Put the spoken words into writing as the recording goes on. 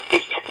Hey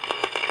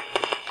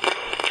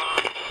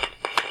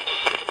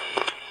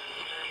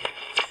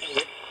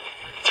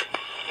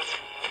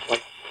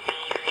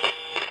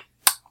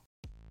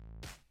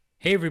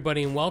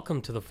everybody, and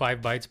welcome to the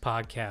 5 Bytes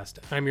Podcast.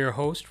 I'm your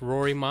host,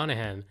 Rory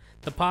Monahan.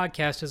 The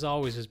podcast, as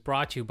always, is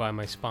brought to you by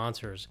my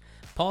sponsors,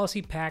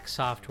 Policy Pack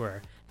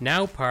Software,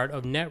 now part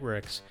of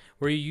Networks,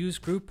 where you use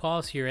Group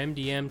Policy or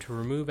MDM to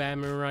remove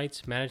admin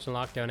rights, manage and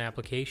lock down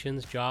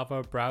applications,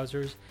 Java,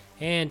 browsers,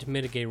 and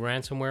mitigate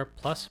ransomware,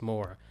 plus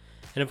more.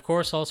 And of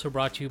course, also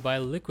brought to you by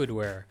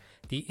Liquidware,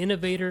 the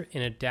innovator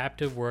in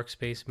adaptive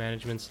workspace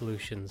management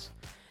solutions.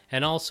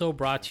 And also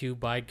brought to you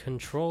by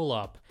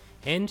ControlUp,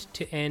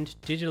 end-to-end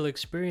digital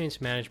experience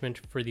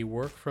management for the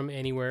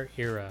work-from-anywhere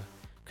era.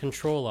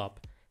 ControlUp.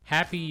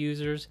 Happy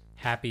users,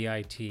 happy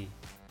IT.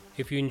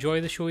 If you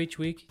enjoy the show each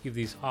week, you have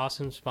these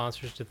awesome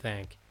sponsors to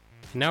thank.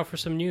 And now for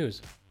some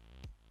news.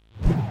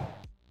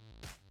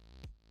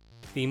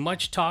 The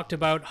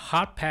much-talked-about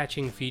hot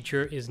patching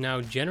feature is now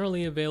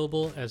generally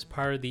available as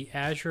part of the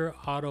Azure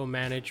Auto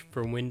Manage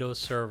for Windows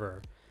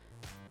Server.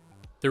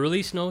 The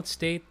release notes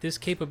state this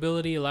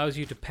capability allows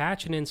you to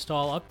patch and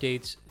install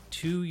updates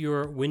to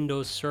your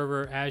Windows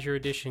Server Azure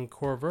Edition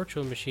core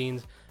virtual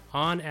machines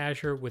on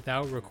Azure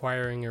without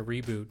requiring a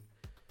reboot.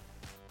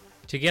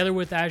 Together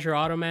with Azure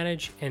Auto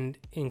Manage and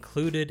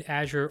included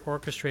Azure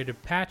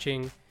Orchestrated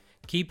Patching,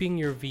 keeping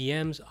your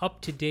VMs up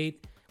to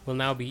date will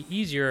now be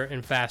easier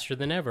and faster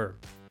than ever.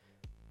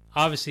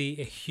 Obviously,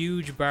 a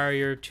huge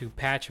barrier to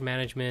patch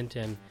management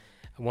and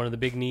one of the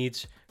big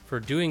needs for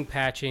doing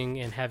patching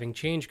and having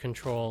change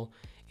control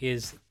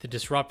is the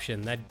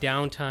disruption, that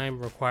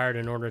downtime required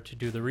in order to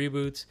do the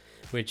reboots,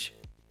 which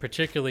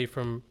particularly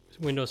from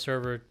Windows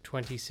Server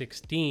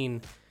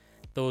 2016,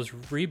 those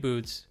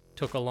reboots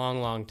took a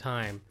long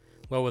time.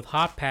 Well, with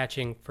hot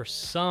patching, for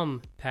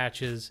some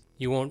patches,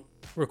 you won't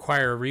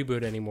require a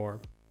reboot anymore.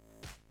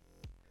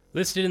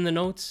 Listed in the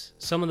notes,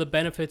 some of the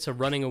benefits of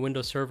running a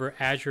Windows Server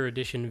Azure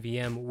Edition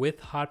VM with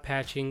hot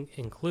patching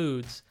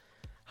includes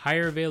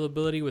higher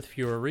availability with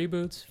fewer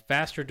reboots,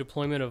 faster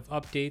deployment of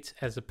updates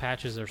as the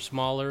patches are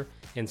smaller,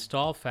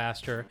 install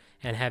faster,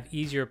 and have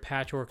easier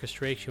patch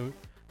orchestration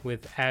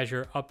with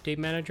Azure Update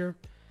Manager,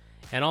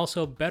 and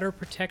also better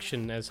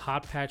protection as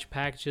hot patch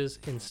packages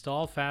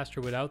install faster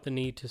without the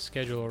need to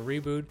schedule a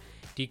reboot,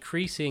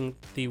 decreasing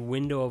the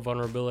window of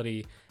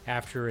vulnerability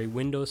after a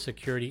Windows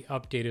security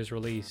update is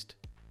released.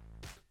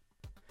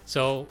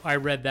 So I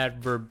read that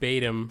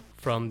verbatim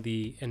from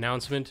the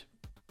announcement.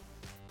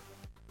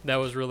 That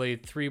was really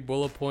 3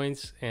 bullet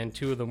points, and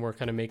 2 of them were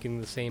kind of making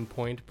the same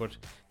point, but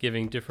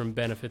giving different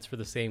benefits for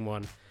the same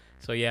one.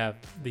 So yeah,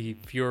 the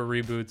fewer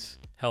reboots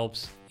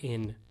helps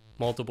in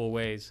multiple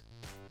ways.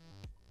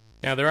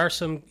 Now there are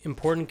some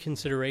important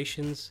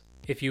considerations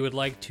if you would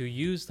like to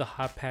use the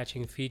hot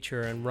patching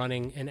feature and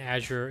running an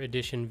Azure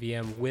Edition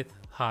VM with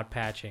hot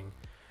patching.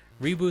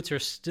 Reboots are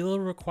still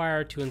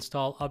required to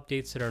install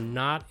updates that are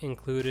not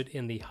included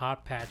in the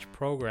hot patch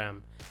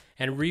program,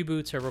 and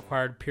reboots are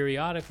required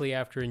periodically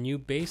after a new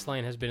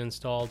baseline has been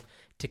installed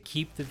to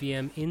keep the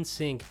VM in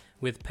sync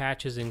with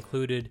patches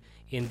included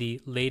in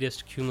the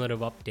latest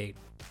cumulative update.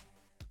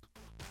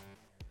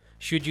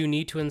 Should you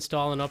need to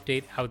install an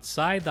update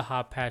outside the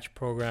hot patch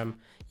program,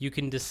 you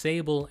can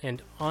disable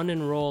and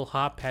unenroll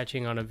hot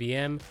patching on a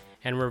VM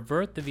and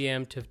revert the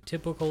VM to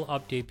typical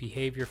update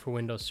behavior for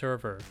Windows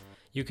Server.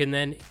 You can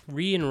then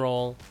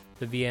re-enroll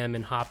the VM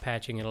in hot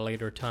patching at a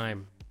later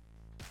time.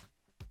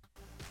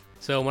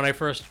 So when I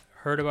first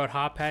heard about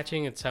hot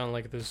patching, it sounded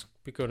like this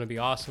was going to be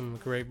awesome,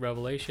 great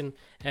revelation,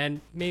 and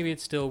maybe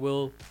it still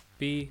will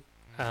be.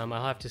 I'll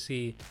have to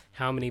see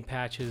how many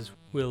patches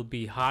will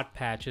be hot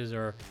patches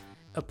or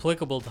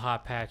applicable to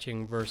hot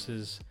patching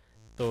versus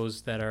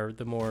those that are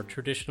the more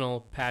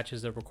traditional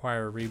patches that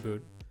require a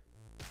reboot.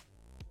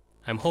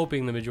 I'm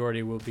hoping the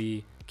majority will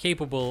be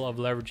capable of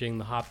leveraging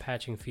the hot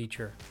patching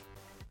feature.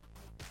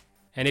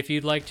 And if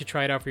you'd like to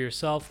try it out for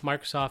yourself,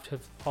 Microsoft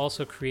have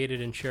also created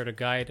and shared a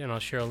guide, and I'll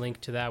share a link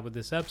to that with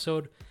this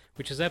episode,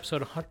 which is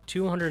episode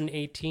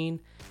 218,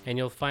 and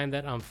you'll find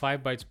that on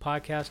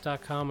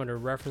 5bytespodcast.com under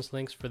reference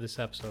links for this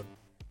episode.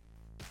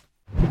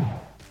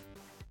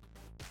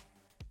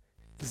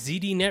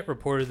 ZDNet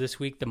reported this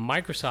week that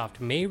Microsoft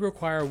may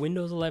require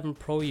Windows 11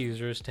 Pro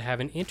users to have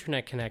an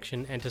internet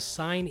connection and to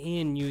sign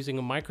in using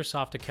a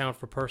Microsoft account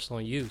for personal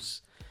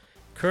use.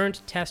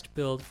 Current test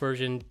build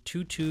version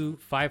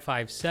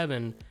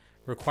 22557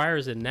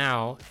 requires it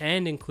now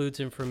and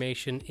includes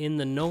information in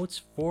the notes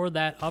for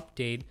that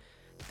update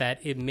that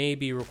it may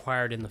be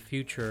required in the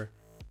future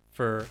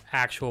for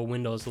actual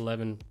Windows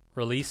 11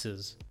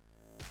 releases.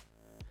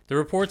 The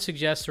report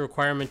suggests the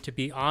requirement to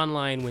be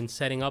online when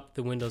setting up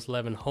the Windows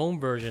 11 Home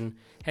version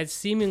has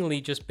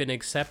seemingly just been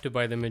accepted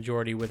by the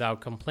majority without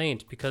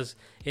complaint because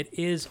it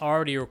is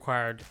already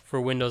required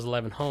for Windows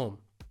 11 Home.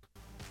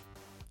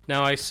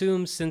 Now, I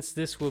assume since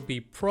this will be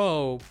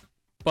Pro,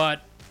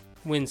 but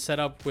when set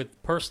up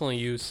with personal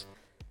use,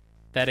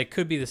 that it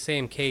could be the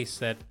same case,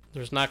 that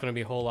there's not going to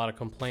be a whole lot of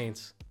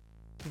complaints.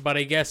 But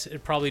I guess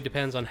it probably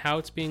depends on how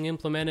it's being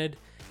implemented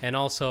And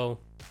also,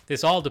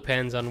 this all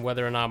depends on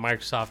whether or not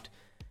Microsoft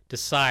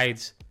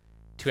decides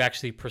to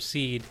actually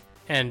proceed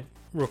and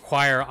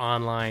require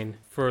online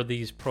for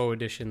these Pro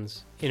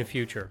editions in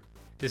future.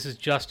 This is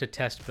just a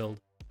test build.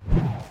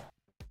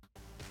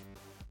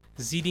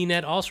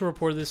 ZDNet also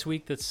reported this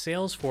week that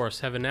Salesforce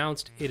have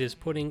announced it is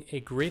putting a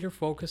greater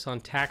focus on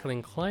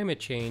tackling climate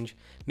change,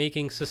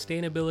 making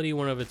sustainability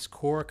one of its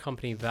core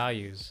company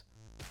values.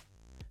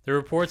 The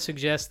report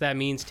suggests that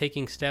means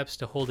taking steps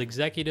to hold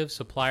executives,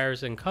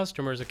 suppliers, and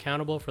customers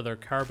accountable for their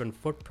carbon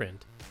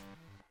footprint.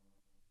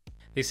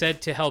 They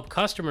said to help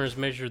customers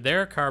measure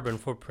their carbon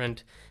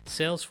footprint,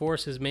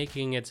 Salesforce is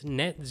making its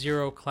Net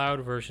Zero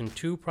Cloud version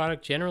 2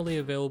 product generally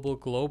available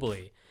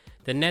globally.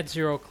 The Net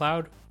Zero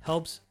Cloud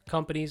helps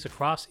companies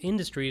across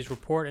industries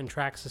report and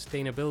track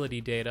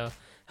sustainability data,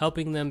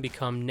 helping them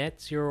become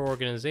net zero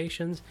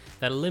organizations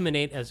that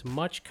eliminate as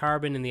much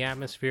carbon in the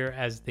atmosphere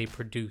as they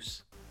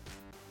produce.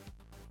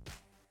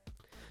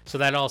 So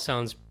that all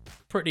sounds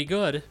pretty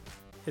good.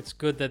 It's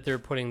good that they're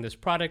putting this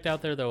product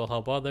out there that will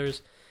help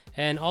others,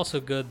 and also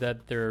good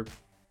that they're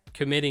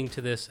committing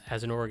to this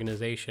as an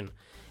organization.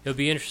 It'll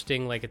be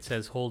interesting, like it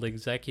says, hold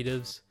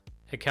executives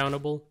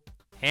accountable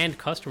and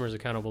customers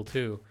accountable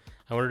too.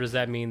 I wonder, does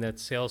that mean that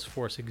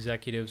Salesforce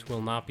executives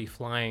will not be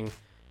flying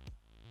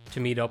to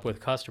meet up with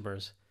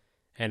customers?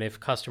 And if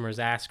customers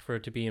ask for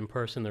it to be in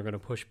person, they're going to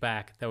push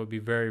back. That would be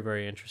very,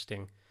 very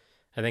interesting.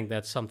 I think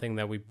that's something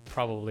that we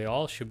probably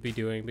all should be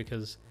doing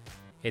because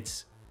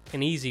it's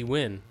an easy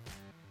win.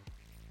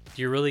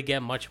 Do you really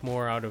get much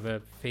more out of a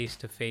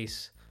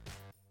face-to-face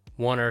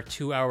 1 or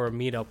 2 hour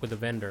meetup with a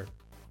vendor?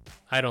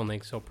 I don't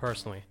think so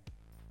personally.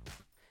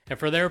 And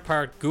for their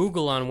part,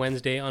 Google on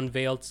Wednesday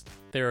unveiled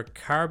their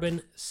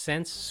Carbon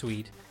Sense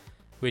suite,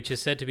 which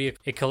is said to be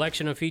a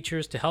collection of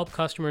features to help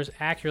customers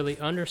accurately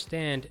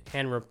understand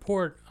and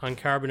report on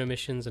carbon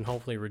emissions and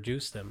hopefully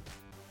reduce them.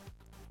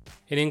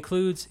 It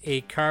includes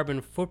a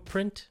carbon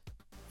footprint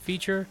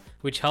feature,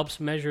 which helps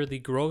measure the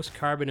gross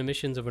carbon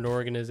emissions of an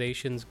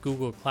organization's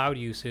Google Cloud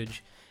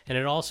usage, and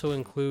it also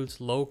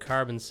includes low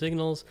carbon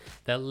signals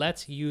that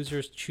lets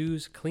users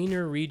choose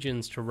cleaner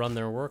regions to run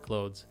their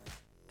workloads.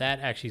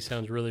 That actually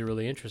sounds really,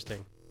 really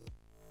interesting.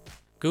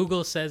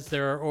 Google says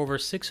there are over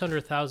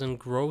 600,000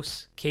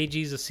 gross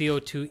kgs of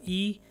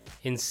CO2e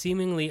in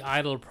seemingly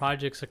idle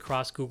projects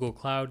across Google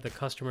Cloud that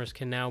customers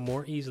can now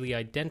more easily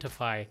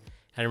identify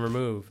and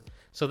remove.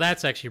 So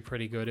that's actually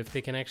pretty good. If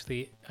they can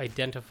actually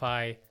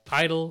identify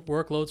idle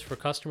workloads for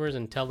customers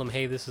and tell them,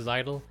 hey, this is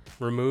idle,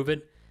 remove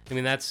it. I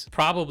mean, that's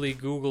probably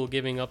Google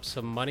giving up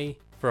some money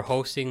for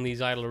hosting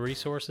these idle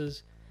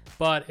resources,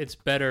 but it's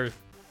better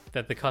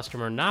that the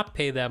customer not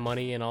pay that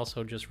money and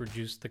also just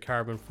reduce the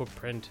carbon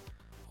footprint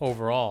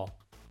overall.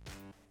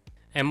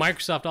 And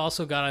Microsoft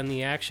also got on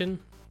the action.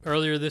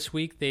 Earlier this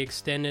week, they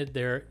extended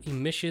their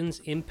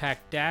Emissions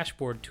Impact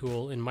Dashboard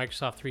tool in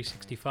Microsoft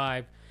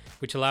 365,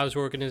 which allows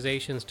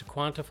organizations to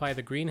quantify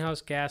the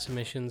greenhouse gas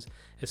emissions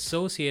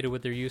associated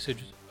with their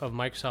usage of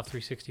Microsoft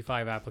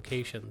 365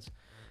 applications.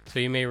 So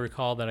you may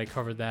recall that I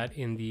covered that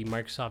in the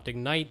Microsoft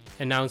Ignite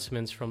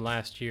announcements from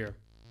last year.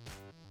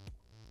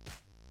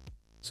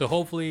 So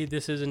hopefully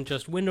this isn't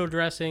just window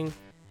dressing,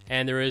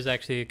 and there is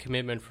actually a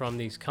commitment from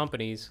these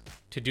companies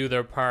to do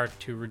their part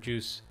to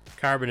reduce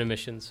carbon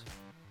emissions.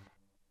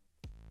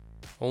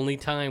 Only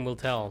time will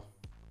tell.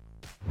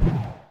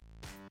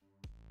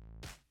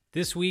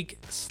 This week,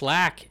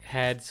 Slack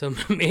had some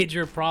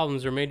major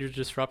problems or major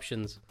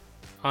disruptions.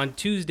 On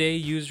Tuesday,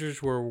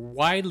 users were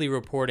widely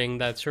reporting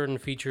that certain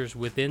features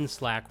within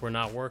Slack were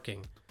not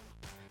working.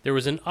 There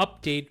was an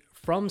update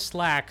from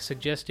Slack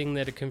suggesting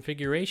that a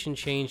configuration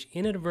change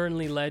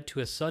inadvertently led to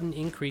a sudden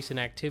increase in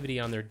activity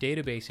on their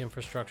database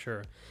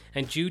infrastructure,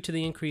 and due to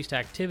the increased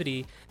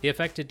activity, the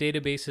affected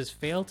databases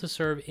failed to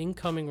serve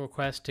incoming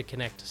requests to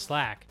connect to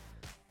Slack.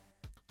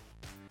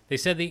 They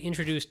said they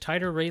introduced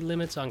tighter rate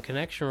limits on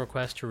connection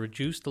requests to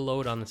reduce the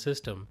load on the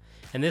system,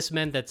 and this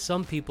meant that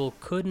some people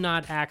could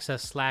not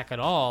access Slack at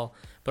all,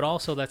 but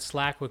also that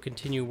Slack would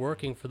continue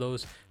working for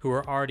those who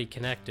were already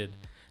connected.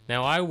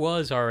 Now, I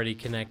was already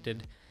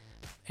connected,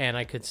 and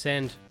I could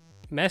send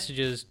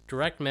messages,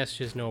 direct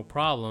messages, no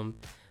problem,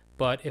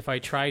 but if I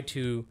tried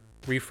to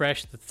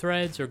refresh the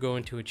threads or go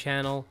into a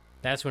channel,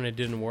 that's when it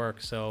didn't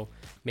work. So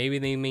maybe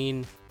they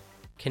mean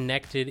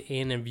connected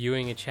in and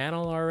viewing a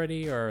channel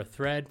already or a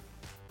thread.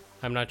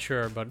 I'm not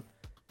sure, but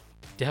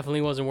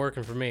definitely wasn't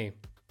working for me.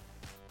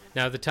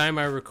 Now, at the time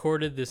I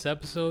recorded this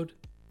episode,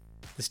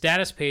 the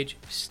status page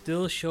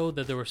still showed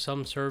that there were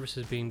some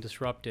services being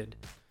disrupted.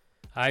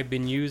 I've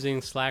been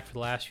using Slack for the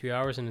last few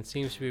hours and it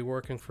seems to be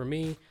working for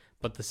me,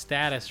 but the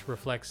status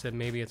reflects that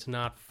maybe it's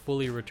not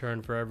fully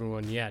returned for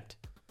everyone yet.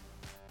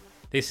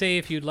 They say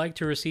if you'd like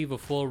to receive a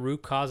full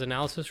root cause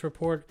analysis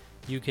report,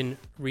 you can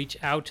reach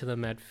out to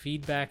them at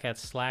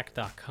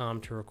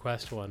feedback@slack.com to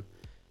request one,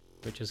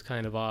 which is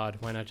kind of odd.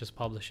 Why not just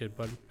publish it?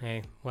 But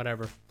hey,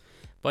 whatever.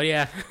 But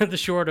yeah, the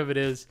short of it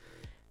is,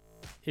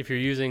 if you're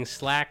using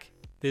Slack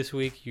this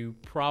week, you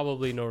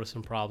probably noticed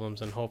some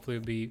problems and hopefully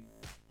it'll be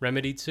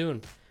remedied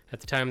soon. At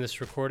the time of this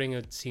recording,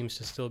 it seems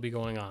to still be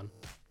going on.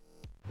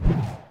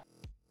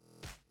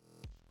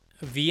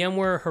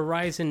 VMware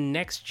Horizon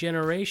Next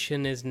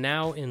Generation is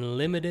now in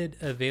limited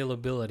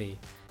availability.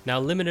 Now,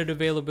 limited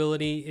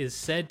availability is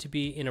said to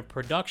be in a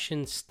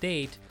production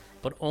state,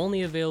 but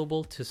only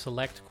available to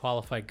select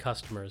qualified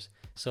customers.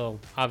 So,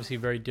 obviously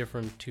very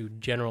different to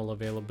general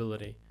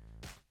availability.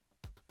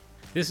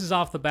 This is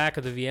off the back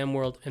of the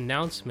VMworld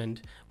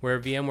announcement, where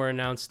VMware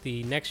announced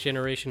the next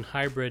generation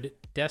hybrid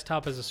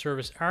desktop as a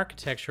service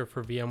architecture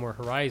for VMware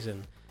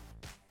Horizon.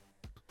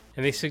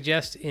 And they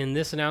suggest in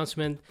this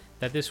announcement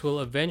that this will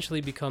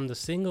eventually become the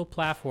single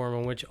platform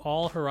on which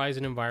all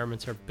Horizon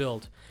environments are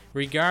built,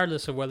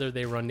 regardless of whether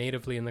they run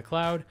natively in the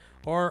cloud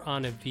or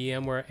on a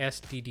VMware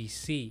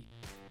SDDC.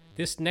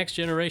 This next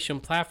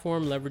generation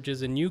platform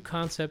leverages a new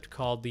concept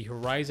called the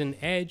Horizon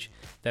Edge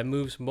that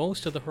moves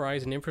most of the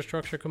Horizon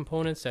infrastructure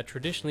components that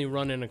traditionally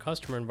run in a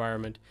customer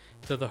environment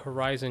to the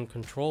Horizon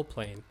control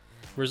plane,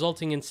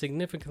 resulting in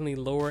significantly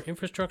lower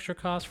infrastructure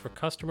costs for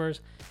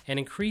customers and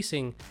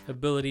increasing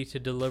ability to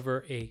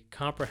deliver a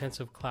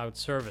comprehensive cloud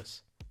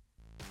service.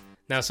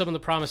 Now, some of the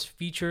promised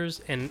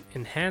features and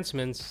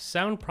enhancements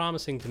sound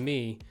promising to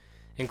me,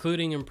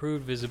 including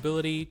improved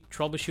visibility,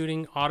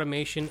 troubleshooting,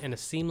 automation, and a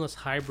seamless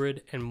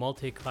hybrid and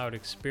multi-cloud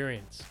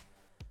experience.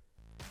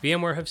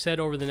 VMware have said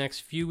over the next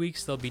few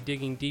weeks they'll be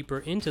digging deeper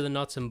into the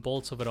nuts and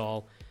bolts of it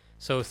all,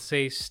 so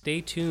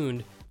stay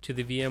tuned to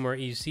the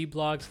VMware EUC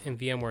blogs and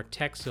VMware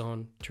Tech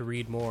Zone to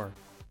read more.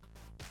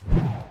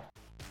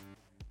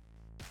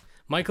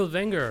 Michael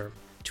Wenger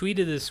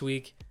tweeted this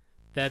week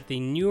that the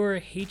newer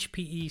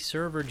HPE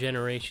server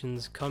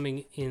generations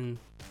coming in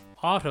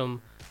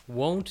autumn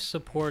won't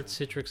support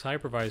Citrix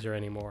Hypervisor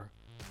anymore.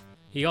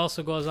 He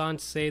also goes on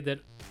to say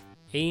that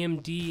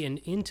AMD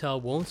and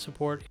Intel won't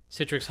support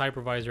Citrix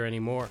Hypervisor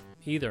anymore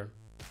either.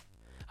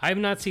 I have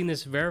not seen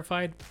this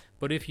verified,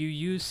 but if you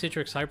use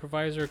Citrix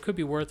Hypervisor, it could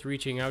be worth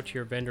reaching out to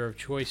your vendor of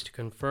choice to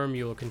confirm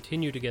you will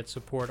continue to get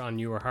support on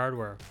newer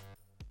hardware.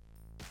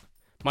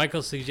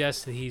 Michael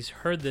suggests that he's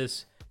heard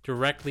this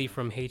directly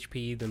from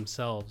HPE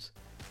themselves,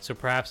 so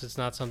perhaps it's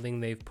not something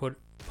they've put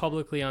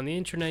publicly on the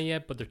internet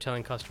yet, but they're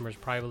telling customers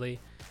privately.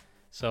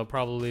 So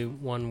probably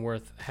one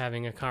worth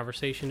having a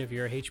conversation if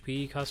you're a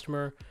HPE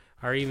customer,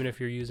 or even if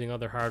you're using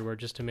other hardware,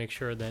 just to make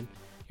sure that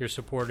you're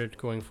supported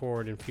going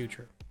forward in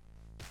future.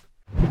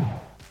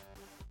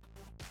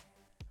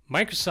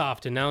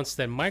 Microsoft announced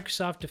that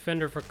Microsoft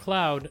Defender for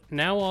Cloud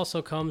now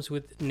also comes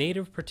with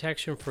native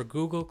protection for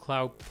Google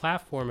Cloud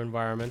Platform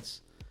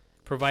environments,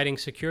 providing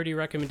security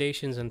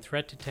recommendations and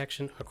threat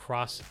detection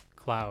across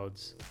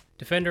clouds.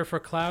 Defender for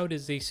Cloud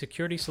is a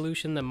security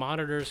solution that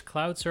monitors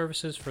cloud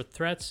services for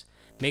threats,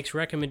 makes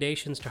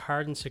recommendations to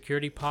harden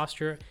security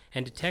posture,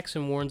 and detects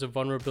and warns of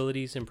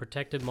vulnerabilities in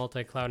protected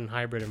multi-cloud and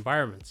hybrid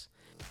environments.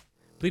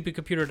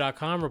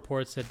 BleepyComputer.com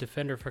reports that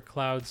Defender for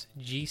Cloud's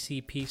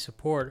GCP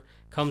support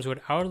comes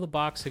with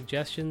out-of-the-box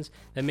suggestions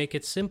that make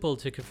it simple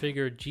to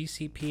configure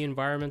GCP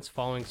environments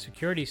following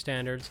security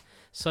standards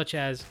such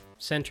as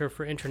Center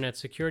for Internet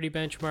Security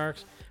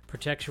benchmarks,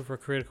 protection for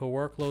critical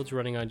workloads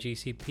running on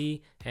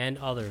GCP, and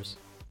others.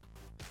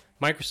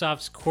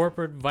 Microsoft's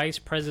corporate vice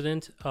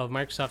president of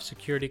Microsoft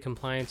Security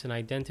Compliance and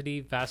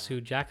Identity, Vasu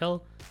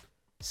Jakal,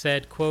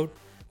 said, quote,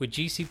 "With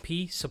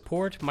GCP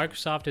support,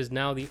 Microsoft is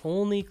now the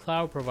only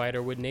cloud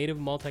provider with native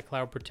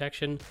multi-cloud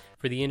protection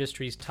for the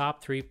industry's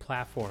top 3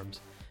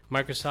 platforms,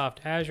 Microsoft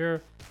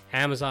Azure,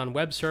 Amazon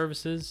Web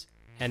Services,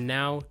 and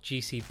now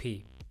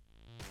GCP."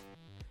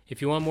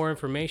 If you want more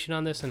information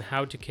on this and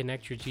how to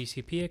connect your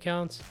GCP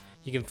accounts,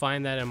 you can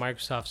find that on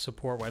Microsoft's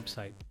support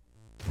website.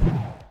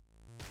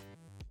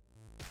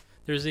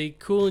 There's a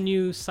cool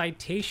new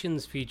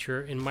citations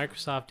feature in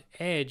Microsoft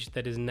Edge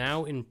that is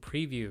now in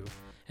preview,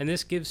 and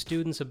this gives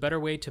students a better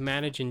way to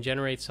manage and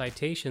generate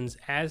citations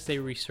as they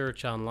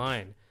research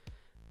online.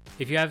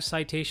 If you have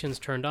citations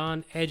turned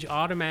on, Edge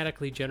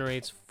automatically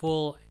generates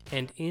full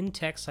and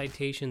in-text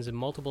citations in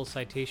multiple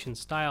citation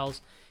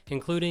styles,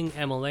 including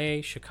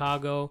MLA,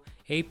 Chicago,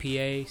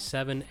 APA,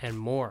 7, and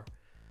more.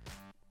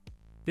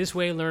 This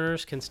way,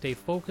 learners can stay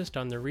focused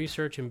on their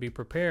research and be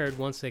prepared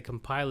once they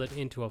compile it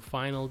into a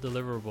final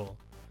deliverable.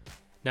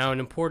 Now, an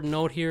important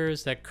note here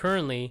is that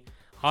currently,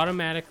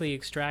 automatically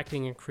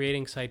extracting and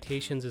creating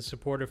citations is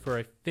supported for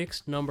a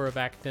fixed number of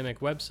academic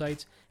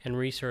websites and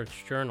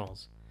research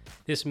journals.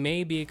 This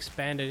may be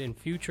expanded in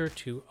future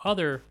to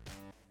other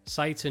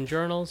sites and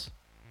journals,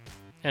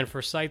 and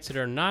for sites that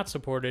are not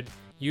supported,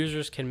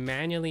 users can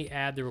manually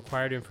add the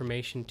required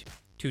information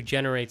to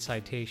generate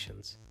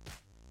citations.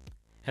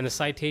 And the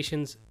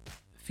citations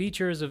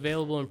feature is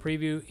available in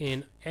preview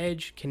in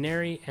Edge,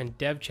 Canary, and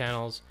Dev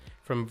channels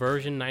from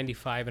version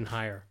 95 and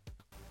higher.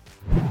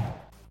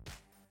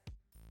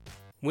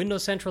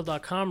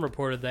 WindowsCentral.com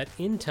reported that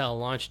Intel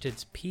launched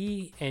its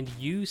P and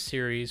U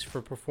series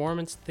for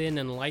performance thin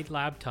and light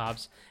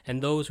laptops and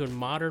those with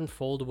modern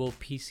foldable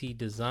PC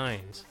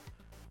designs.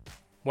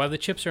 While the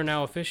chips are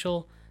now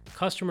official,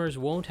 customers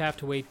won't have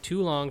to wait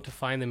too long to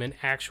find them in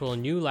actual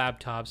new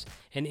laptops,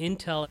 and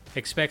Intel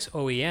expects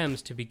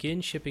OEMs to begin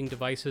shipping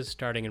devices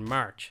starting in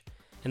March.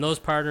 And those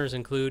partners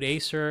include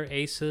Acer,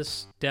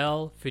 Asus,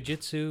 Dell,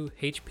 Fujitsu,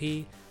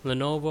 HP,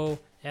 Lenovo,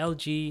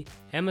 LG,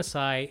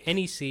 MSI,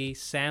 NEC,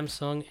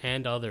 Samsung,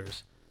 and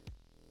others.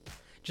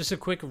 Just a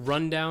quick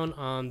rundown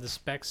on the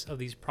specs of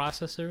these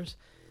processors.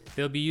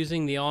 They'll be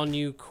using the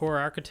all-new Core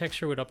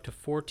architecture with up to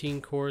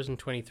 14 cores and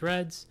 20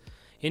 threads,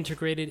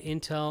 integrated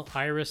Intel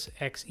Iris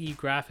Xe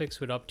graphics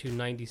with up to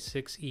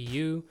 96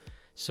 EU,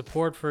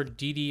 support for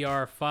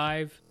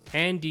DDR5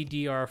 and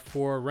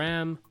DDR4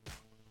 RAM,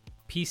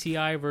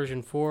 PCI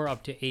version 4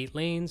 up to 8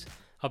 lanes,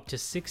 up to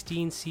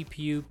 16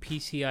 CPU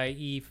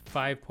PCIe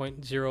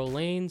 5.0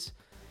 lanes,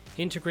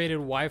 integrated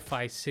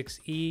Wi-Fi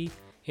 6E,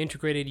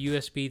 integrated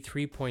USB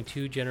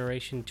 3.2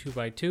 generation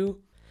 2x2,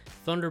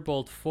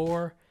 Thunderbolt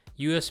 4,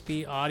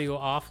 USB audio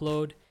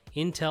offload,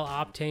 Intel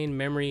Optane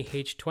Memory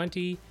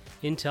H20,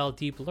 Intel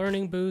Deep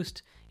Learning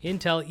Boost,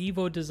 Intel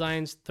Evo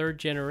Designs 3rd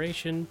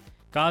generation,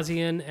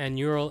 Gaussian and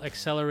Neural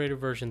Accelerator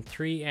version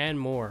 3, and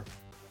more.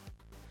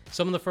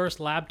 Some of the first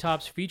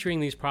laptops featuring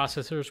these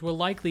processors will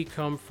likely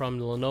come from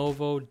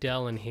Lenovo,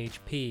 Dell, and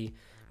HP,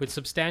 with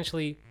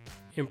substantially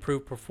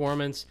improved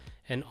performance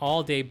and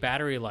all-day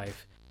battery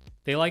life.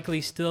 They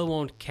likely still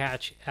won't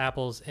catch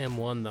Apple's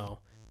M1 though.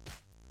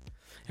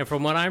 And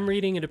from what I'm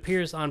reading, it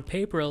appears on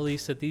paper at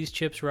least that these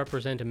chips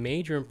represent a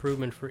major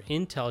improvement for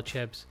Intel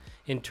chips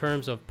in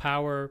terms of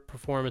power,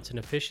 performance, and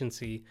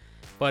efficiency,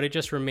 but it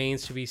just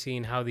remains to be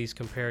seen how these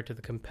compare to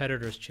the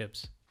competitors'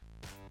 chips.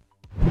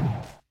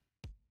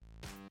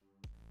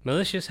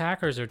 Malicious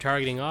hackers are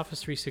targeting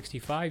Office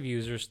 365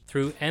 users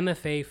through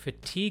MFA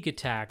fatigue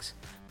attacks,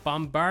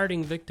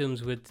 bombarding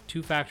victims with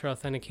two-factor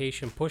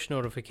authentication push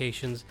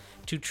notifications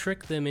to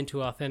trick them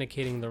into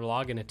authenticating their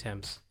login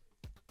attempts.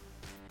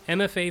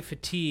 MFA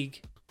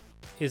fatigue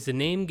is the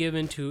name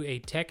given to a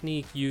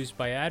technique used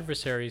by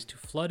adversaries to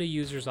flood a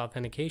user's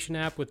authentication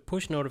app with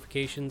push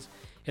notifications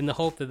in the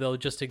hope that they'll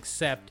just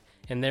accept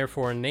and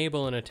therefore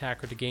enable an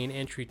attacker to gain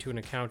entry to an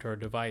account or a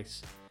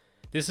device.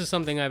 This is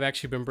something I've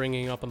actually been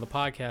bringing up on the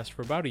podcast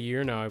for about a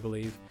year now, I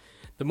believe.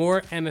 The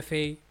more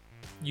MFA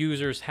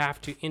users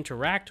have to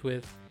interact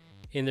with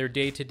in their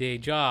day-to-day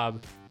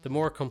job, the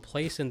more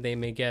complacent they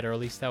may get, or at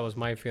least that was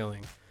my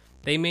feeling.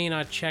 They may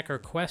not check or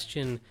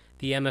question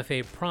the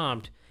MFA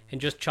prompt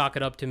and just chalk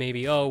it up to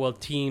maybe, oh, well,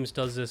 Teams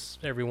does this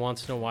every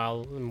once in a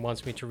while and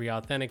wants me to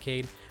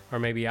re-authenticate, or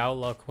maybe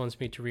Outlook wants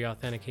me to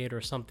re-authenticate,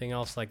 or something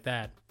else like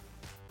that.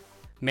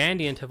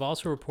 Mandiant have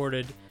also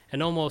reported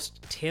an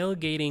almost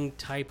tailgating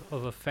type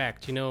of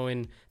effect,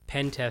 in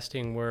pen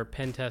testing, where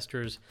pen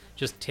testers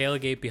just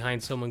tailgate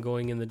behind someone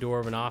going in the door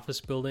of an office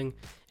building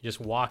and just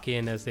walk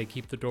in as they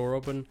keep the door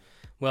open.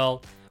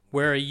 Well,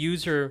 where a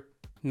user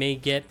may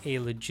get a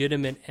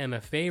legitimate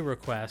MFA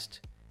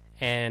request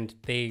and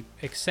they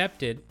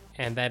accept it,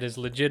 and that is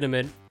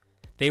legitimate,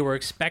 they were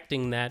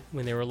expecting that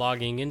when they were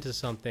logging into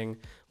something.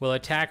 Well,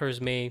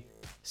 attackers may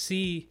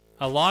see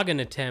a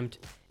login attempt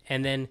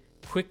and then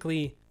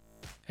quickly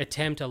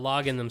attempt a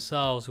login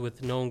themselves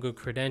with known good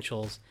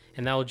credentials,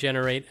 and that will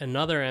generate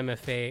another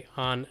MFA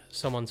on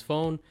someone's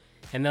phone,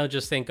 and they'll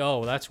just think,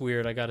 oh, that's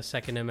weird, I got a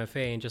second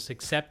MFA, and just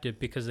accept it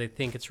because they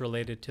think it's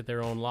related to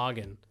their own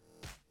login.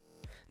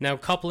 Now,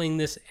 coupling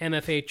this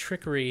MFA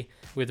trickery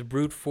with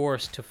brute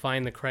force to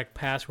find the correct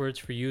passwords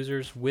for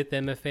users with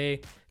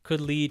MFA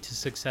could lead to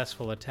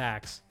successful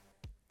attacks.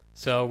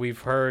 So we've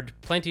heard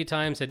plenty of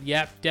times that,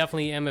 yep,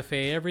 definitely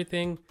MFA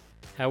everything.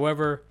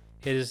 However,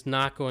 it is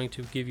not going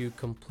to give you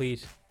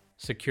complete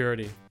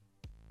security.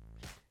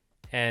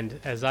 And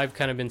as I've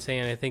kind of been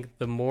saying, I think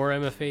the more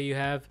MFA you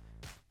have,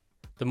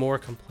 the more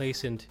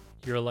complacent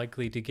you're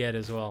likely to get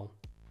as well.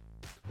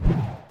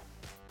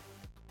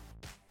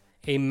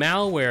 A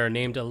malware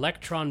named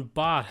Electron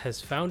Bot has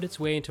found its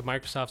way into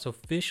Microsoft's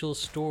official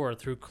store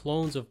through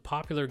clones of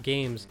popular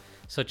games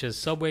such as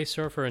Subway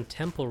Surfer and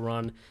Temple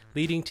Run,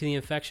 leading to the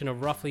infection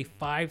of roughly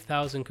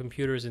 5,000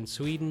 computers in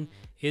Sweden,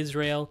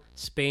 Israel,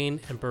 Spain,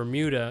 and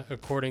Bermuda,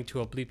 according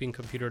to a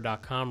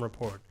bleepingcomputer.com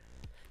report.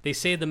 They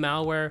say the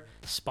malware,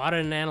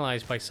 spotted and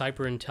analyzed by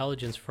cyber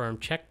intelligence firm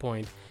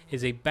Checkpoint,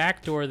 is a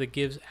backdoor that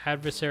gives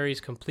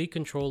adversaries complete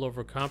control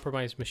over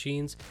compromised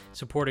machines,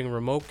 supporting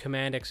remote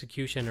command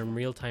execution and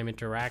real-time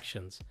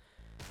interactions.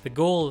 The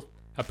goal,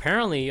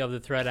 apparently, of the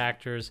threat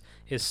actors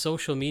is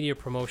social media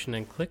promotion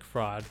and click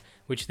fraud,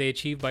 which they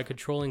achieve by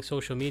controlling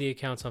social media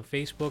accounts on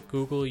Facebook,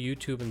 Google,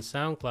 YouTube, and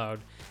SoundCloud,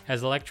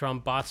 as Electron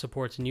Bot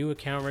supports new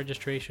account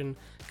registration,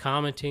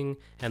 commenting,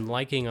 and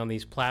liking on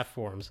these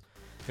platforms.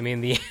 I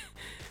mean,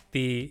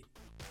 the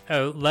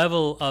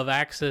level of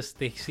access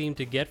they seem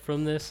to get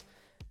from this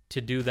to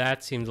do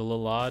that seems a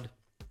little odd.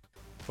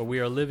 But we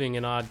are living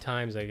in odd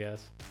times, I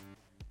guess.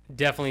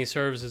 Definitely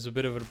serves as a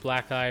bit of a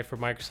black eye for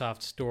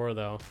Microsoft Store,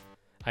 though.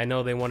 I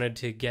know they wanted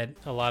to get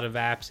a lot of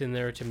apps in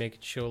there to make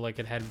it show like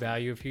it had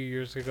value a few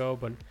years ago,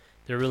 but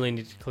they really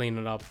need to clean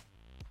it up.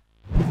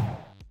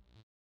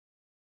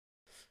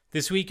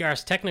 This week,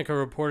 Ars Technica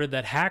reported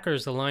that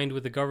hackers aligned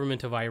with the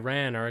government of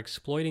Iran are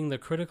exploiting the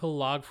critical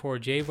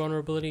Log4j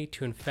vulnerability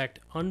to infect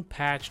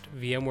unpatched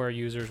VMware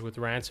users with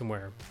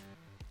ransomware.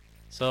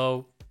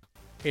 So,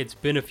 it's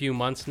been a few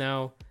months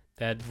now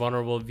that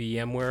vulnerable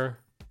VMware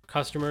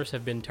customers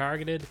have been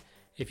targeted.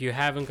 If you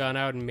haven't gone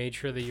out and made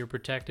sure that you're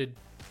protected,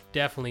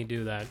 definitely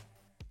do that.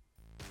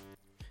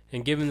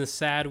 And given the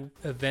sad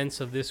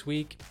events of this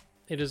week,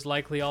 it is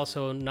likely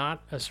also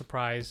not a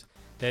surprise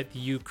that the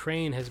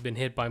Ukraine has been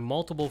hit by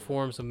multiple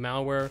forms of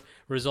malware,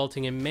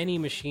 resulting in many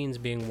machines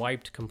being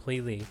wiped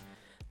completely.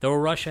 Though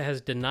Russia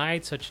has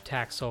denied such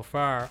attacks so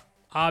far,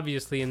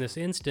 obviously in this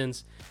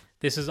instance,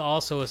 this is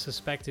also a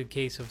suspected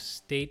case of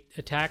state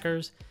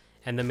attackers,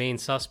 and the main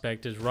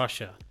suspect is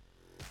Russia.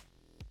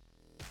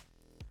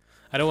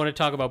 I don't want to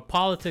talk about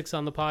politics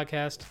on the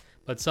podcast,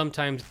 but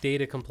sometimes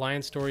data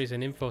compliance stories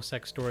and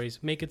InfoSec stories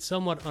make it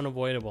somewhat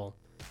unavoidable.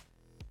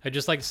 I'd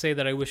just like to say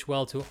that I wish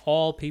well to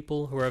all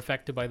people who are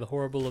affected by the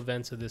horrible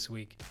events of this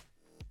week.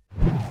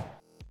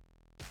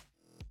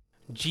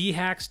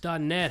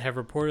 Ghacks.net have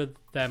reported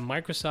that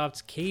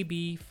Microsoft's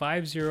KB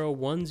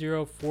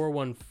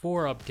 5010414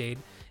 update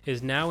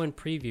is now in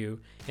preview,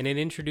 and it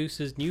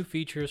introduces new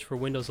features for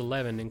Windows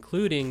 11,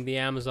 including the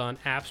Amazon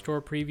App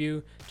Store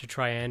preview to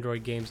try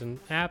Android games and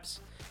apps,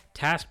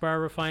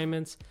 taskbar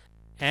refinements,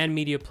 and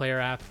Media Player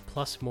app,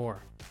 plus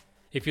more.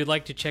 If you'd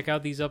like to check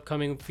out these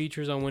upcoming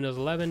features on Windows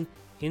 11,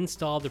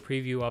 install the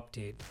preview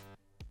update.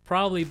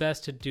 Probably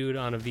best to do it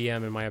on a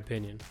VM in my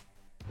opinion.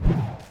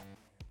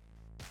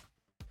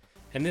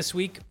 And this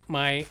week,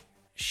 my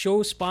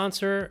show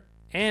sponsor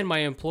and my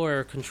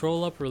employer,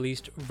 ControlUp,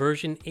 released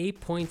version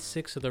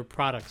 8.6 of their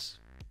products.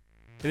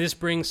 And this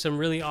brings some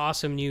really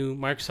awesome new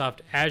Microsoft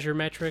Azure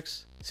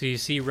metrics. So you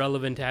see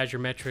relevant Azure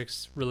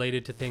metrics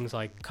related to things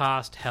like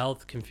cost,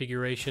 health,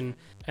 configuration,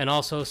 and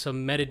also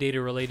some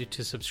metadata related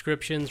to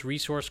subscriptions,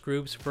 resource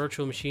groups,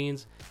 virtual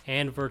machines,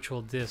 and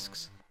virtual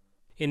disks.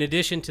 In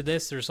addition to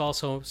this, there's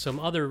also some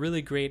other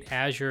really great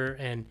Azure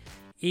and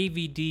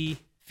AVD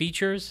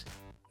features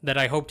that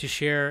I hope to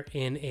share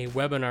in a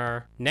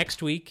webinar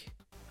next week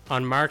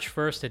on March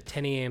 1st at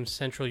 10 a.m.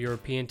 Central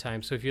European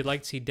Time. So if you'd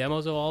like to see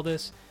demos of all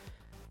this,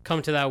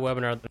 come to that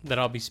webinar that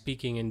I'll be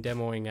speaking and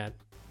demoing at.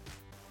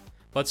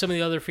 But some of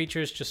the other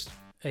features, just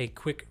a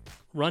quick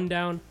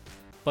rundown.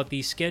 But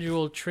the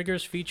scheduled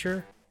triggers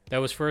feature that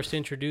was first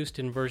introduced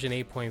in version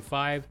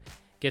 8.5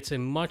 gets a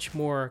much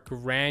more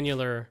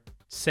granular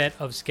set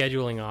of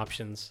scheduling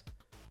options.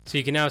 So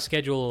you can now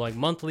schedule like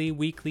monthly,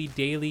 weekly,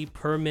 daily,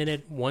 per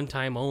minute, one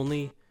time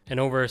only, and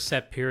over a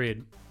set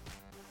period.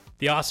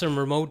 The awesome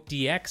Remote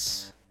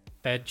DX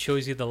that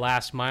shows you the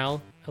last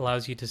mile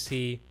allows you to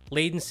see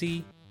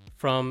latency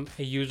from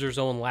a user's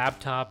own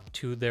laptop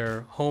to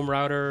their home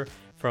router,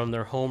 from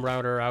their home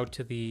router out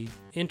to the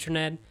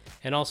internet,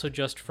 and also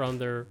just from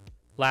their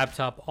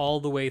laptop all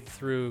the way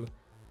through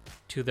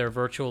to their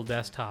virtual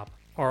desktop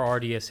or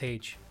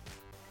RDSH.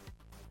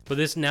 But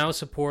this now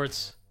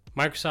supports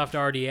Microsoft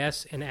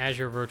RDS and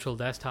Azure Virtual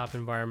Desktop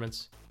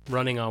environments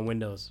running on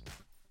Windows.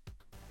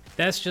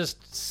 That's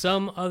just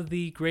some of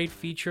the great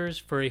features.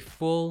 For a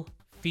full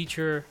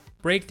feature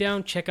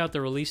breakdown, check out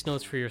the release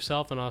notes for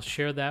yourself, and I'll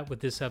share that with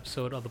this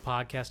episode of the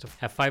podcast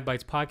at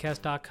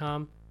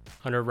 5bytespodcast.com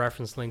under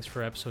reference links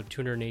for episode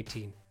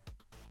 218.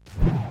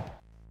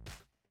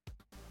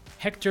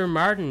 Hector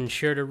Martin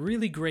shared a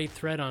really great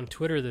thread on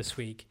Twitter this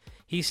week.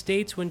 He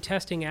states when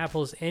testing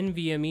Apple's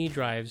NVMe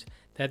drives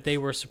that they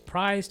were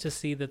surprised to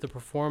see that the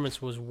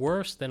performance was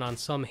worse than on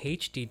some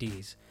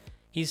HDDs.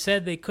 He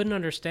said they couldn't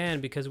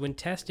understand because when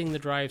testing the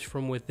drives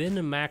from within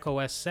a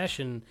macOS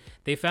session,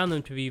 they found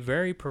them to be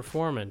very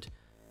performant.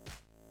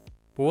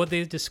 But what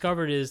they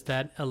discovered is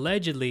that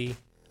allegedly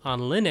on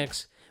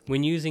Linux,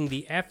 when using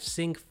the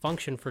fsync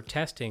function for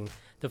testing,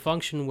 the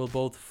function will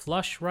both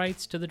flush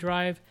writes to the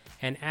drive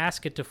and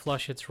ask it to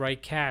flush its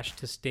write cache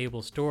to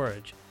stable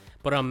storage.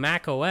 But on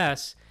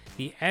macOS,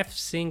 the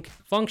fsync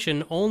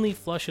function only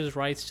flushes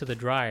writes to the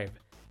drive,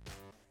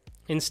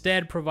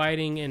 instead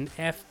providing an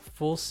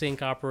full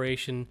sync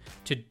operation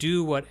to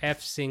do what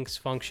fsync's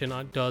function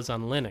does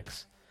on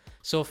Linux.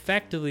 So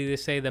effectively, they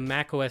say the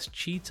macOS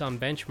cheats on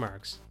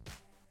benchmarks.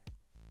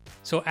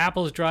 So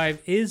Apple's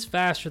drive is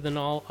faster than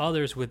all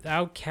others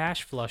without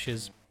cache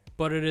flushes,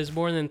 but it is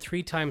more than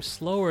 3 times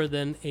slower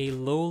than a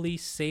lowly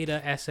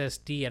SATA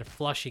SSD at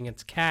flushing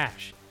its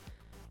cache.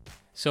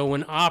 So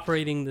when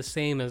operating the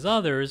same as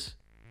others,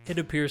 it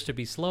appears to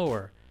be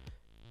slower.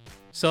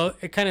 So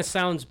it kind of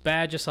sounds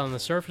bad just on the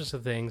surface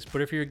of things,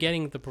 but if you're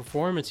getting the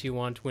performance you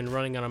want when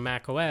running on a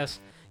Mac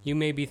OS, you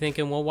may be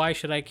thinking, well, why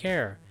should I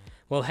care?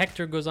 Well,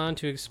 Hector goes on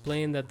to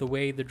explain that the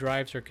way the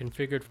drives are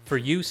configured for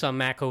use on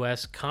Mac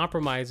OS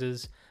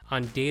compromises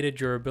on data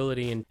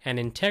durability and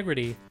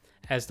integrity,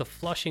 as the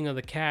flushing of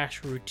the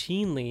cache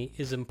routinely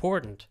is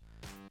important.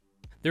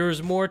 There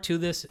is more to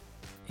this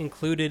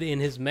included in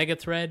his mega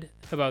thread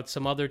about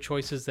some other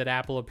choices that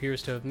Apple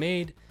appears to have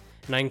made,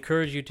 and I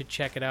encourage you to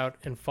check it out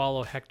and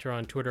follow Hector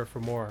on Twitter for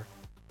more.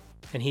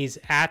 And he's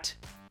at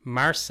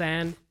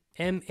Marcan,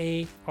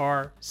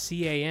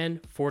 Marcan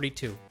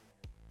 42.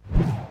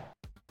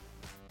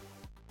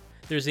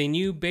 There's a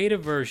new beta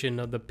version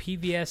of the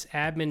PVS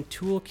Admin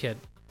Toolkit,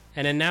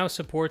 and it now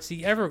supports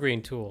the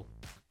Evergreen tool.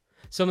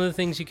 Some of the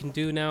things you can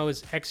do now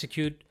is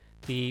execute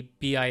the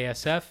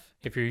BISF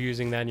if you're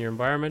using that in your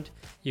environment.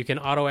 You can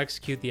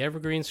auto-execute the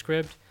Evergreen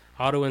script,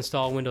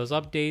 auto-install Windows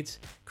updates,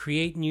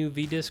 create new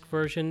vDisk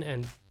version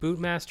and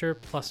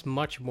bootmaster, plus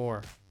much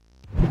more.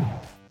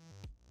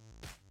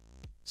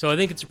 So I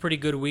think it's a pretty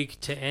good week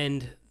to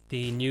end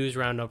the news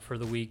roundup for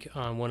the week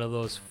on one of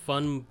those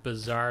fun,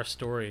 bizarre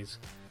stories.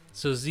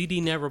 So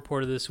ZDNet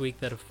reported this week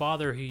that a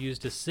father who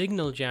used a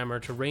signal jammer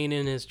to rein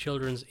in his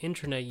children's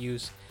internet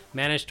use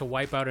managed to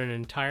wipe out an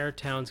entire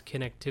town's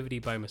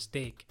connectivity by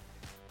mistake.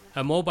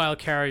 A mobile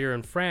carrier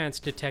in France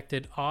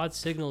detected odd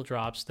signal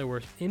drops that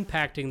were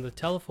impacting the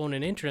telephone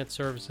and internet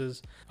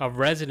services of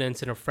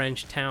residents in a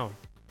French town.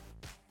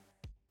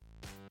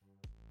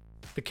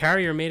 The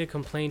carrier made a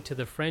complaint to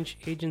the French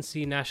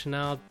Agency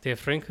Nationale des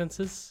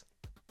Fréquences.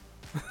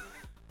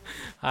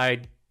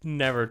 I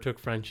never took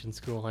French in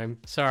school. I'm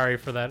sorry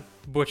for that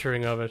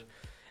butchering of it.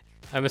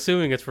 I'm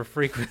assuming it's for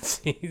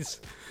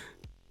frequencies.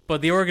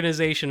 But the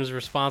organization is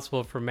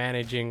responsible for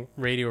managing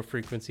radio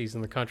frequencies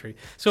in the country.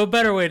 So a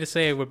better way to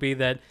say it would be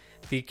that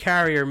the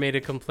carrier made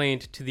a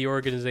complaint to the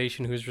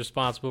organization who's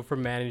responsible for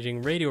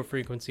managing radio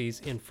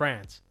frequencies in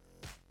France.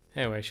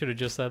 Anyway, I should have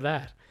just said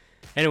that.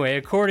 Anyway,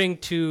 according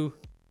to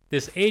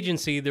this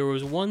agency, there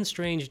was one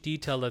strange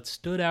detail that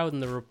stood out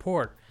in the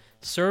report.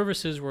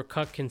 Services were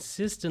cut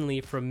consistently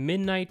from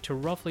midnight to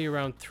roughly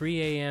around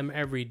 3 a.m.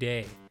 every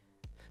day.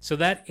 So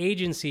that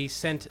agency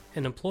sent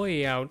an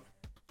employee out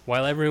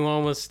while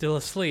everyone was still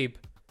asleep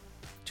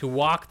to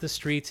walk the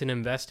streets and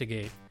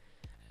investigate.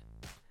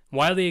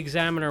 While the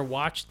examiner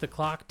watched the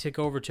clock tick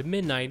over to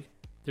midnight,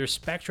 their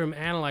spectrum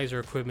analyzer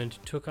equipment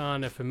took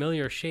on a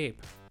familiar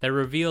shape that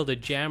revealed a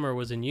jammer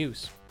was in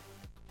use.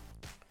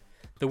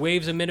 The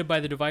waves emitted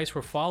by the device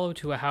were followed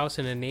to a house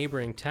in a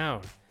neighboring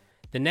town.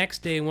 The next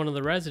day, one of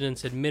the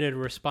residents admitted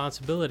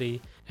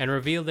responsibility and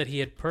revealed that he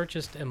had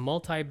purchased a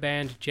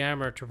multi-band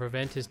jammer to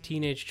prevent his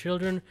teenage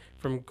children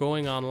from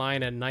going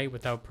online at night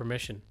without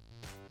permission.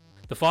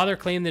 The father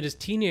claimed that his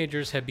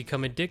teenagers had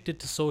become addicted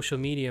to social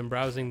media and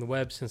browsing the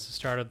web since the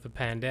start of the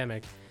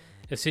pandemic,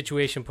 a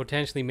situation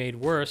potentially made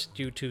worse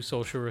due to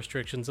social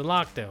restrictions and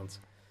lockdowns.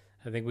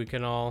 I think we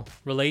can all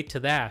relate to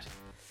that.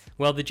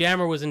 Well, the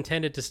jammer was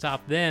intended to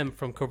stop them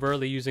from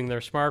covertly using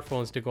their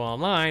smartphones to go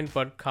online,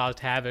 but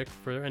caused havoc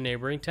for a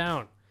neighboring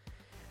town.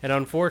 And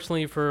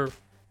unfortunately for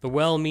the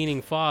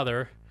well-meaning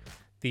father,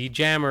 the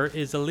jammer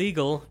is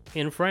illegal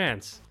in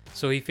France,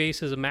 so he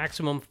faces a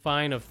maximum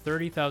fine of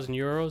 30,000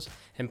 euros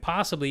and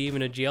possibly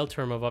even a jail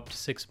term of up to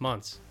 6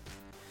 months.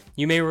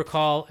 You may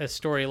recall a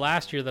story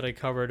last year that I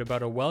covered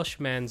about a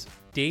Welshman's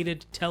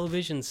dated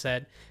television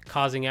set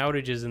causing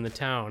outages in the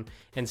town,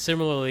 and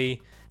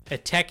similarly, a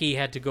techie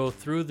had to go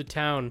through the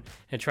town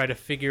and try to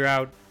figure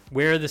out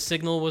where the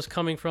signal was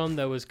coming from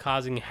that was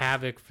causing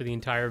havoc for the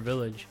entire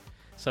village.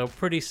 So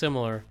pretty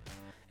similar.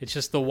 It's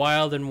just the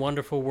wild and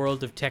wonderful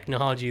world of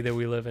technology that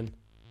we live in.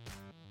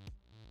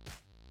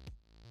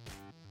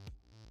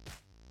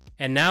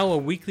 And now a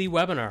weekly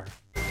webinar.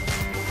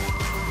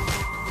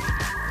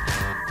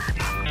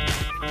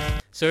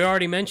 So I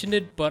already mentioned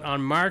it, but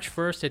on March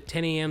 1st at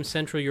 10 a.m.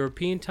 Central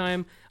European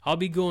Time, I'll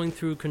be going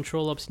through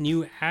ControlUp's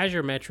new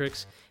Azure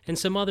metrics and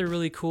some other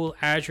really cool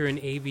Azure and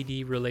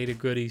AVD related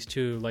goodies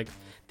too, like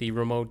the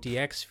Remote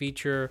DX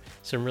feature,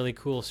 some really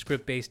cool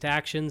script-based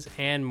actions,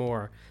 and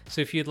more.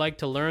 So if you'd like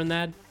to learn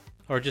that,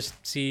 or just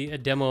see a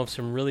demo of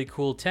some really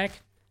cool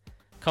tech,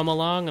 come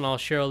along and I'll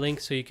share a link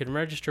so you can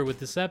register with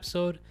this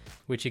episode,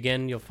 which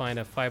again you'll find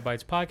at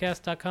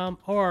 5bytespodcast.com,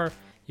 or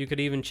you could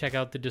even check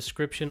out the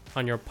description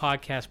on your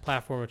podcast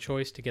platform of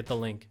choice to get the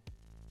link.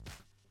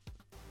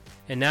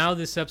 And now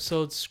this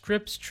episode's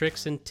scripts,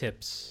 tricks, and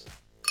tips.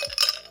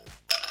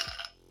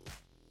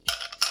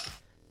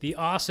 The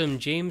awesome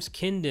James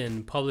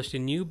Kindon published a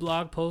new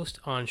blog post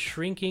on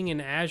shrinking an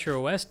Azure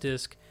OS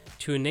disk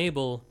to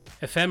enable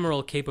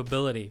ephemeral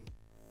capability.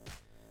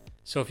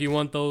 So if you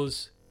want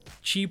those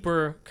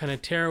cheaper kind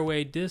of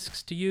tearaway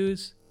disks to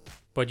use,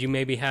 but you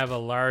maybe have a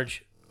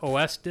large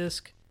OS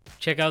disk,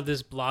 check out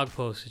this blog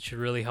post. It should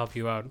really help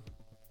you out.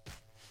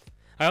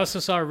 I also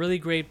saw a really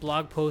great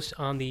blog post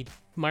on the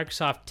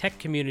Microsoft Tech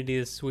community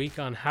this week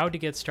on how to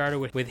get started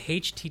with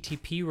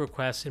HTTP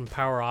requests in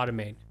Power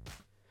Automate.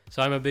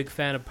 So I'm a big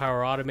fan of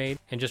Power Automate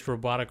and just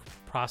robotic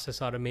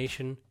process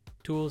automation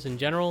tools in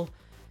general.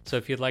 So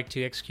if you'd like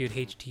to execute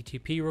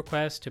HTTP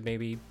requests to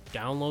maybe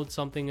download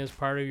something as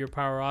part of your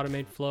Power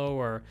Automate flow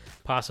or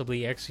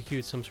possibly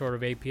execute some sort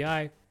of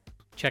API,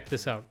 check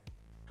this out.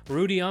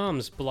 Rudy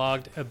Alms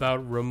blogged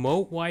about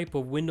remote wipe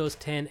of Windows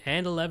 10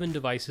 and 11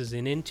 devices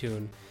in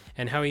Intune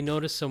and how he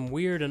noticed some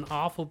weird and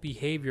awful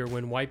behavior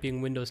when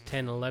wiping Windows 10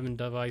 and 11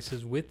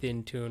 devices with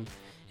Intune,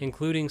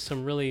 including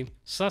some really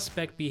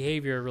suspect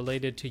behavior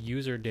related to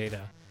user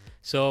data.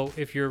 So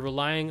if you're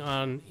relying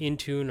on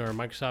Intune or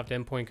Microsoft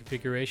Endpoint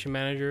Configuration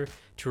Manager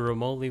to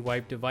remotely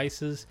wipe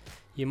devices,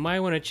 you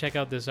might want to check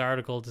out this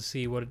article to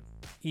see what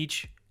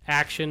each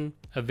action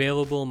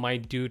available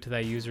might do to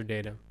that user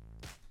data.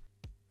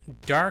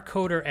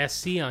 Darkcoder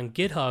SC on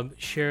GitHub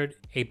shared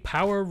a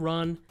Power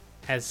Run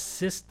as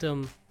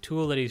System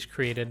tool that he's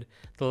created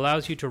that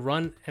allows you to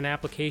run an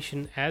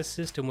application as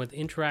system with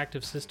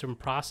interactive system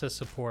process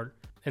support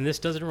And this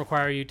doesn't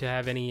require you to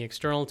have any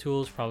external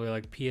tools, probably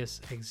like PS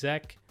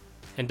Exec,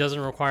 and doesn't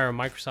require a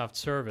Microsoft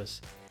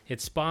service.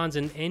 It spawns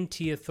an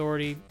NT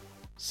Authority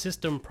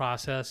system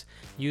process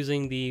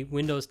using the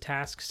Windows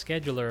Task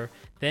Scheduler,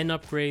 then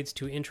upgrades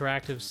to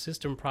interactive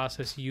system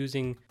process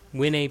using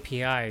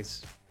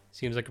WinAPIs.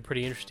 Seems like a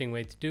pretty interesting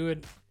way to do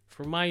it.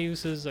 For my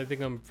uses, I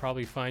think I'm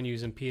probably fine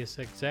using PS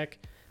Exec,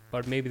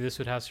 but maybe this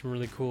would have some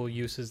really cool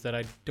uses that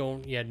I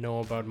don't yet know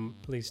about,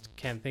 at least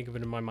can't think of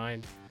it in my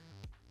mind.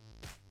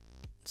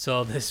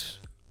 So this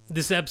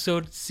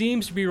episode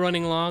seems to be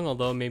running long,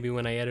 although maybe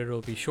when I edit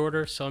it'll be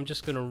shorter, so I'm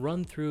just going to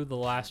run through the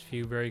last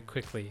few very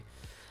quickly.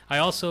 I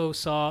also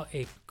saw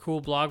a cool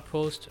blog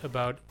post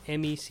about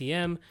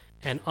MECM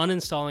and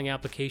uninstalling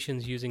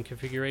applications using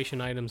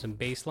configuration items and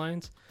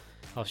baselines.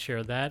 I'll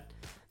share that.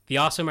 The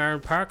awesome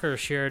Aaron Parker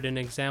shared an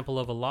example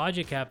of a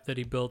Logic app that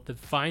he built that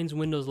finds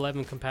Windows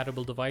 11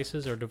 compatible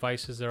devices or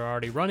devices that are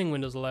already running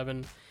Windows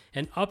 11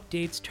 and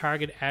updates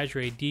target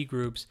Azure AD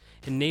groups,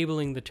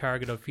 enabling the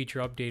target of feature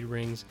update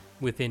rings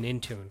within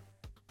Intune.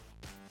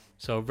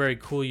 So very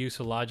cool use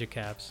of Logic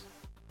apps.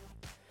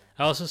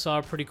 I also saw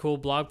a pretty cool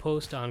blog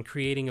post on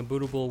creating a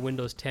bootable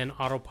Windows 10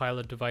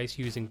 Autopilot device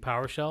using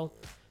PowerShell.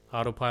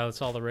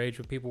 Autopilot's all the rage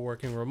with people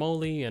working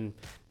remotely, and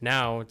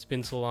now it's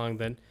been so long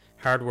that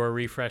hardware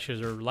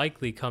refreshes are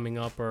likely coming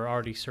up or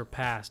already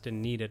surpassed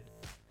and needed.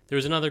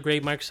 There's another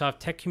great Microsoft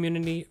Tech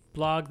Community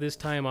blog, this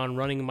time on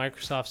running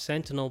Microsoft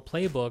Sentinel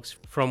playbooks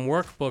from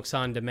Workbooks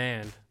on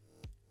Demand.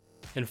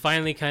 And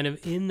finally, kind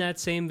of in that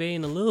same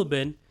vein a little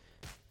bit,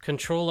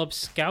 ControlUp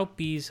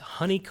ScoutBee's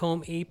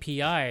Honeycomb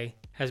API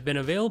has been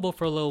available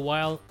for a little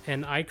while,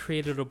 and I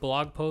created a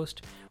blog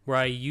post where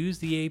I use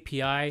the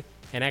API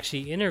and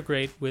actually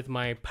integrate with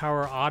my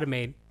Power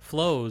Automate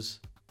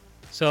flows.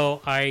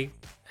 So I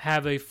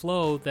have a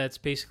flow that's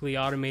basically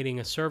automating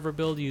a server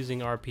build using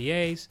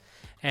RPAs,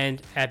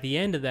 and at the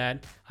end of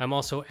that, I'm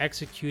also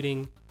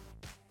executing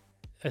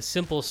a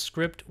simple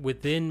script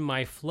within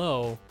my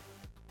flow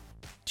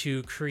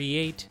to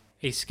create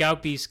a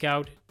ScoutBee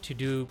Scout to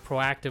do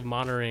proactive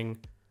monitoring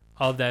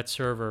of that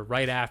server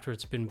right after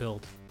it's been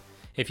built.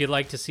 If you'd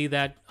like to see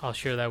that, I'll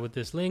share that with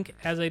this link,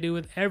 as I do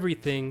with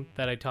everything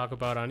that I talk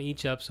about on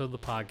each episode of the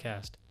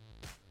podcast.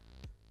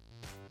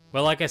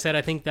 Well, like I said,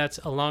 I think that's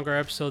a longer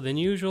episode than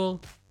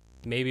usual.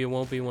 Maybe it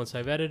won't be once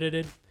I've edited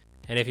it.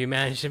 And if you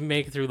managed to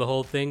make it through the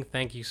whole thing,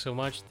 thank you so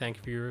much. Thank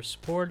you for your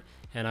support,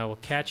 and I will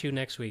catch you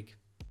next week.